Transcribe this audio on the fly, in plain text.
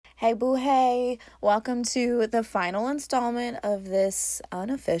Hey boo hey, welcome to the final installment of this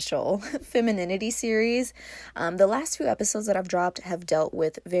unofficial femininity series. The last few episodes that I've dropped have dealt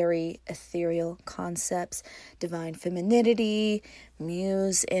with very ethereal concepts, divine femininity,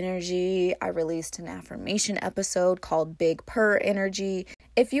 muse energy. I released an affirmation episode called Big Purr Energy.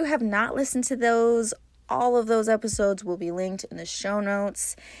 If you have not listened to those, all of those episodes will be linked in the show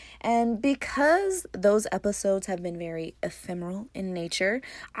notes. And because those episodes have been very ephemeral in nature,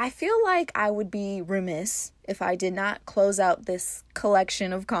 I feel like I would be remiss if I did not close out this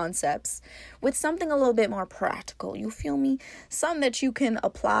collection of concepts with something a little bit more practical. You feel me? Something that you can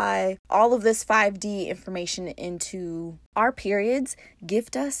apply all of this 5D information into. Our periods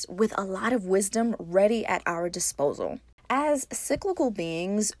gift us with a lot of wisdom ready at our disposal. As cyclical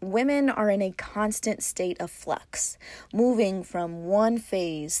beings, women are in a constant state of flux, moving from one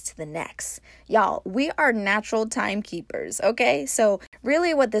phase to the next. Y'all, we are natural timekeepers, okay? So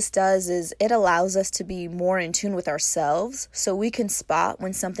really what this does is it allows us to be more in tune with ourselves so we can spot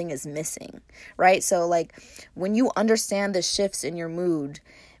when something is missing, right? So like when you understand the shifts in your mood,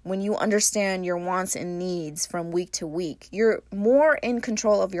 when you understand your wants and needs from week to week, you're more in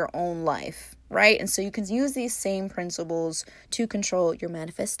control of your own life, right? And so you can use these same principles to control your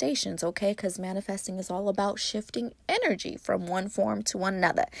manifestations, okay? Because manifesting is all about shifting energy from one form to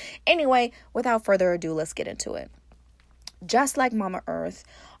another. Anyway, without further ado, let's get into it. Just like Mama Earth,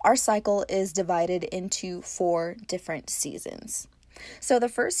 our cycle is divided into 4 different seasons. So the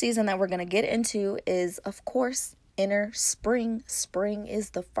first season that we're going to get into is, of course, inner spring. Spring is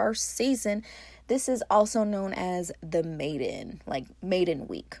the first season. This is also known as the maiden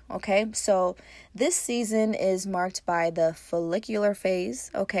week, okay? So this season is marked by the follicular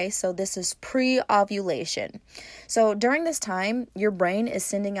phase, okay? So this is pre-ovulation. So during this time, your brain is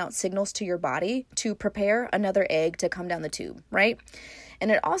sending out signals to your body to prepare another egg to come down the tube, right?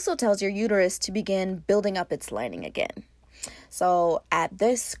 And it also tells your uterus to begin building up its lining again. So at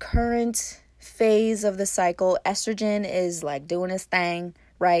this current phase of the cycle, estrogen is like doing its thing,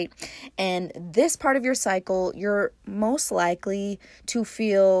 right? And this part of your cycle, you're most likely to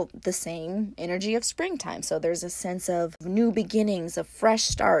feel the same energy of springtime. So there's a sense of new beginnings, of fresh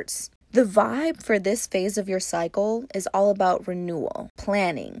starts. The vibe for this phase of your cycle is all about renewal,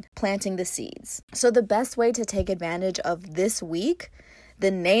 planting the seeds. So the best way to take advantage of this week,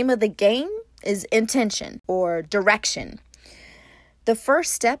 the name of the game is intention or direction. The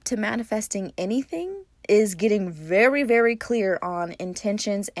first step to manifesting anything is getting very, very clear on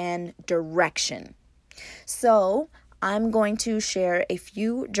intentions and direction. So I'm going to share a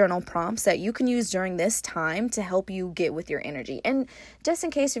few journal prompts that you can use during this time to help you get with your energy. And just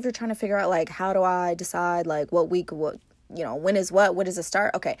in case if you're trying to figure out like, how do I decide like when is what does it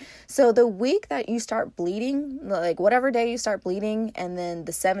start? Okay, so the week that you start bleeding, like whatever day you start bleeding, and then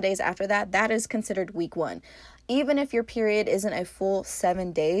the 7 days after that, that is considered week 1. Even if your period isn't a full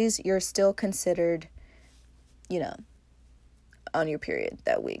 7 days, you're still considered, on your period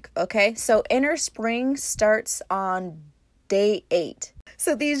that week, okay? So inner spring starts on day 8.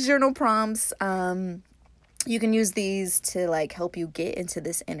 So these journal prompts, you can use these to like help you get into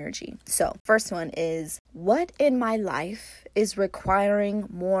this energy. So first one is, what in my life is requiring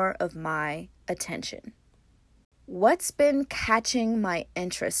more of my attention? What's been catching my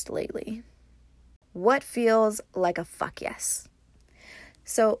interest lately? What feels like a fuck yes?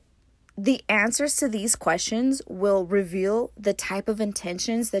 So the answers to these questions will reveal the type of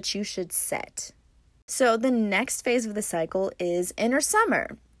intentions that you should set. So the next phase of the cycle is inner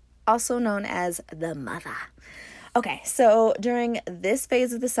summer, also known as the mother. Okay, so during this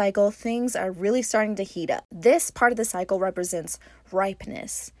phase of the cycle, things are really starting to heat up. This part of the cycle represents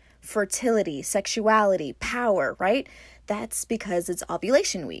ripeness, fertility, sexuality, power, right? That's because it's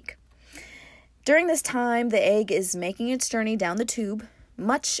ovulation week. During this time, the egg is making its journey down the tube,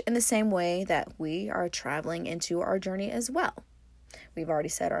 much in the same way that we are traveling into our journey as well. We've already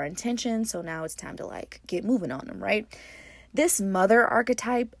set our intentions, so now it's time to like get moving on them, right? This mother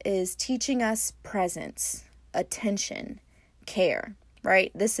archetype is teaching us presence, attention, care,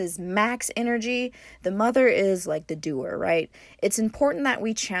 right? This is max energy. The mother is like the doer, right? It's important that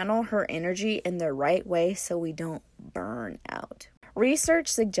we channel her energy in the right way so we don't burn out. Research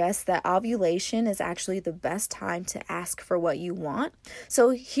suggests that ovulation is actually the best time to ask for what you want. So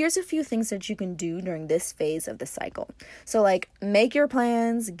here's a few things that you can do during this phase of the cycle. So like make your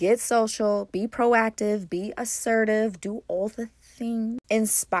plans, get social, be proactive, be assertive, do all the things.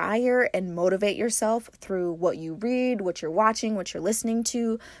 Inspire and motivate yourself through what you read, what you're watching, what you're listening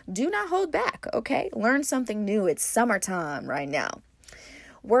to. Do not hold back, okay? Learn something new. It's summertime right now.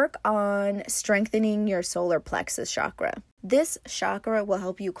 Work on strengthening your solar plexus chakra. This chakra will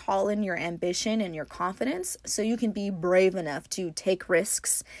help you call in your ambition and your confidence so you can be brave enough to take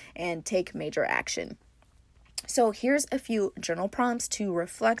risks and take major action. So here's a few journal prompts to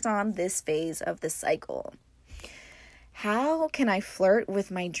reflect on this phase of the cycle. How can I flirt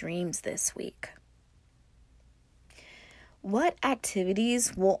with my dreams this week? What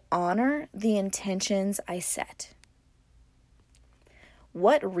activities will honor the intentions I set?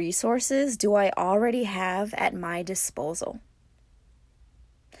 What resources do I already have at my disposal?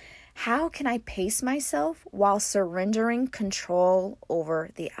 How can I pace myself while surrendering control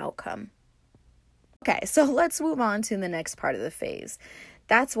over the outcome? Okay, so let's move on to the next part of the phase.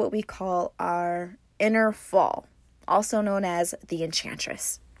 That's what we call our inner fall, also known as the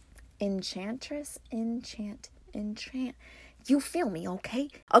enchantress. Enchantress, enchant. You feel me, okay?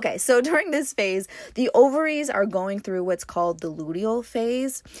 Okay, so during this phase, the ovaries are going through what's called the luteal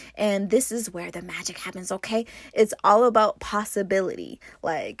phase, and this is where the magic happens, okay? It's all about possibility,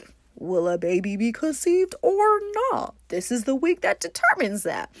 like, will a baby be conceived or not? This is the week that determines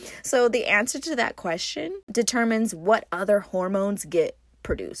that. So the answer to that question determines what other hormones get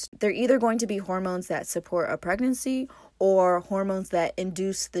produced. They're either going to be hormones that support a pregnancy or hormones that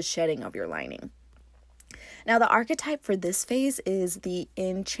induce the shedding of your lining. Now, the archetype for this phase is the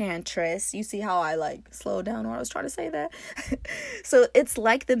enchantress. You see how I slowed down when I was trying to say that? So it's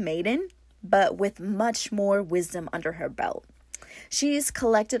like the maiden, but with much more wisdom under her belt. She's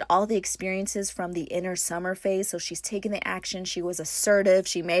collected all the experiences from the inner summer phase. So she's taken the action. She was assertive.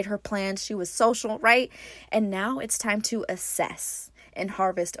 She made her plans. She was social, right? And now it's time to assess and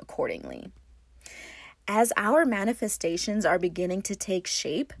harvest accordingly. As our manifestations are beginning to take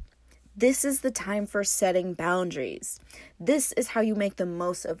shape, this is the time for setting boundaries. This is how you make the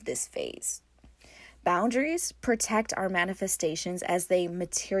most of this phase. Boundaries protect our manifestations as they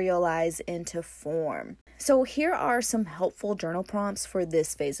materialize into form. So here are some helpful journal prompts for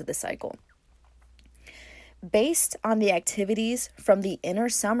this phase of the cycle. Based on the activities from the inner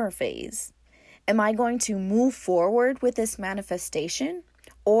summer phase, am I going to move forward with this manifestation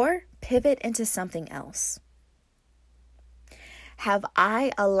or pivot into something else? Have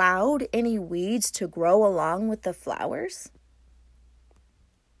I allowed any weeds to grow along with the flowers?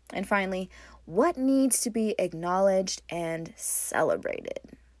 And finally, what needs to be acknowledged and celebrated?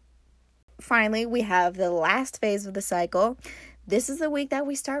 Finally, we have the last phase of the cycle. This is the week that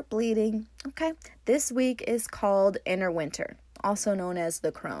we start bleeding. Okay, this week is called inner winter, also known as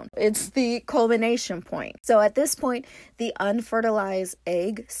the crone. It's the culmination point. So at this point, the unfertilized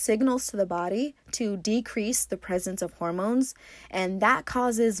egg signals to the body to decrease the presence of hormones, and that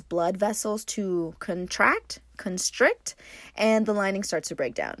causes blood vessels to contract, constrict, and the lining starts to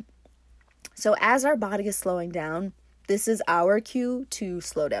break down. So as our body is slowing down, this is our cue to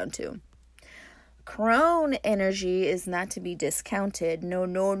slow down too. Crone energy is not to be discounted.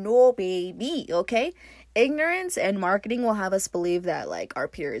 No, baby, okay? Ignorance and marketing will have us believe that our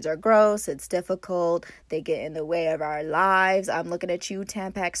periods are gross, it's difficult, they get in the way of our lives. I'm looking at you,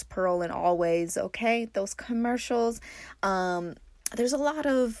 Tampax, Pearl, and Always, okay? Those commercials. There's a lot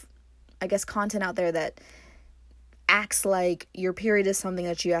of, content out there that acts like your period is something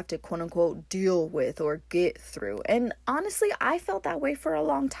that you have to quote unquote deal with or get through. And honestly, I felt that way for a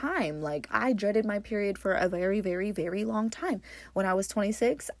long time. I dreaded my period for a very, very, very long time. When I was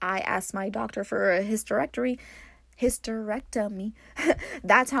 26, I asked my doctor for a hysterectomy.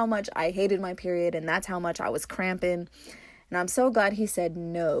 That's how much I hated my period, and that's how much I was cramping. And I'm so glad he said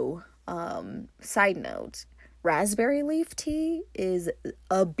no. Side note, raspberry leaf tea is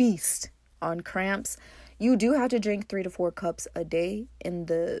a beast on cramps. You do have to drink 3 to 4 cups a day in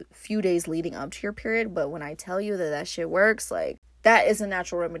the few days leading up to your period. But when I tell you that shit works, that is a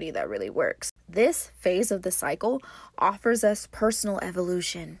natural remedy that really works. This phase of the cycle offers us personal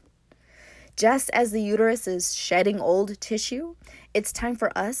evolution. Just as the uterus is shedding old tissue, it's time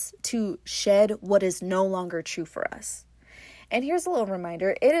for us to shed what is no longer true for us. And here's a little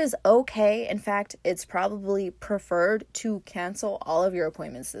reminder. It is okay. In fact, it's probably preferred to cancel all of your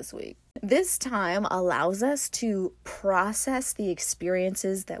appointments this week. This time allows us to process the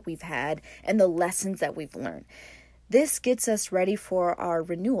experiences that we've had and the lessons that we've learned. This gets us ready for our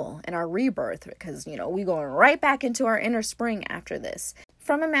renewal and our rebirth because, we're going right back into our inner spring after this.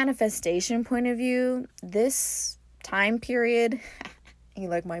 From a manifestation point of view, this time period, you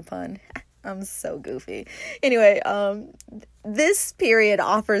like my pun? I'm so goofy. Anyway, this period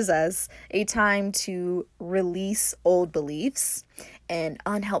offers us a time to release old beliefs and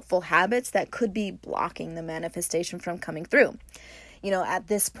unhelpful habits that could be blocking the manifestation from coming through. At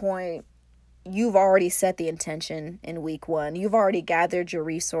this point, you've already set the intention in week 1. You've already gathered your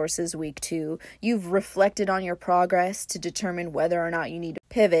resources week 2. You've reflected on your progress to determine whether or not you need to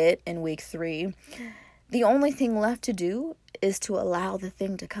pivot in week 3. The only thing left to do is to allow the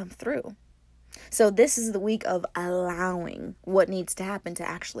thing to come through. So this is the week of allowing what needs to happen to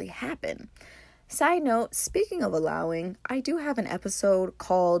actually happen. Side note, speaking of allowing, I do have an episode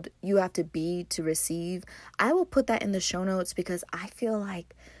called You Have to Be to Receive. I will put that in the show notes because I feel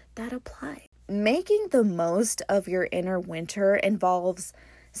like that applies. Making the most of your inner winter involves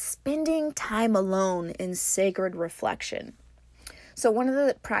spending time alone in sacred reflection. So one of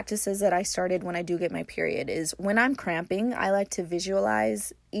the practices that I started when I do get my period is when I'm cramping, I like to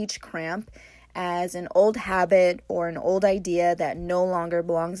visualize each cramp as an old habit or an old idea that no longer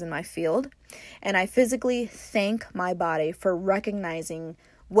belongs in my field. And I physically thank my body for recognizing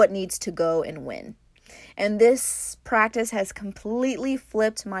what needs to go and when. And this practice has completely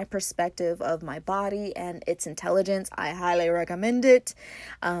flipped my perspective of my body and its intelligence. I highly recommend it.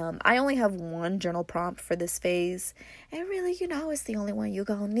 I only have one journal prompt for this phase. And really, it's the only one you're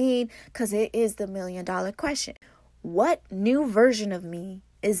going to need because it is the $1 million question. What new version of me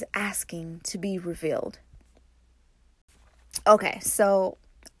is asking to be revealed? Okay, so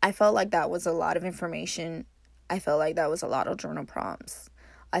I felt like that was a lot of information. I felt like that was a lot of journal prompts.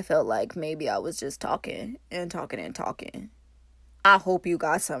 I felt like maybe I was just talking. I hope you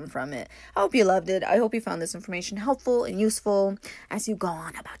got something from it. I hope you loved it. I hope you found this information helpful and useful as you go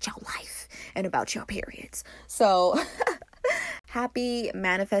on about your life and about your periods. So happy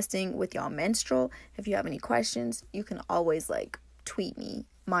manifesting with y'all menstrual. If you have any questions, you can always tweet me.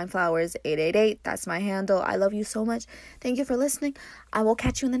 Mindflowers888. That's my handle. I love you so much. Thank you for listening. I will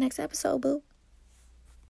catch you in the next episode, boo.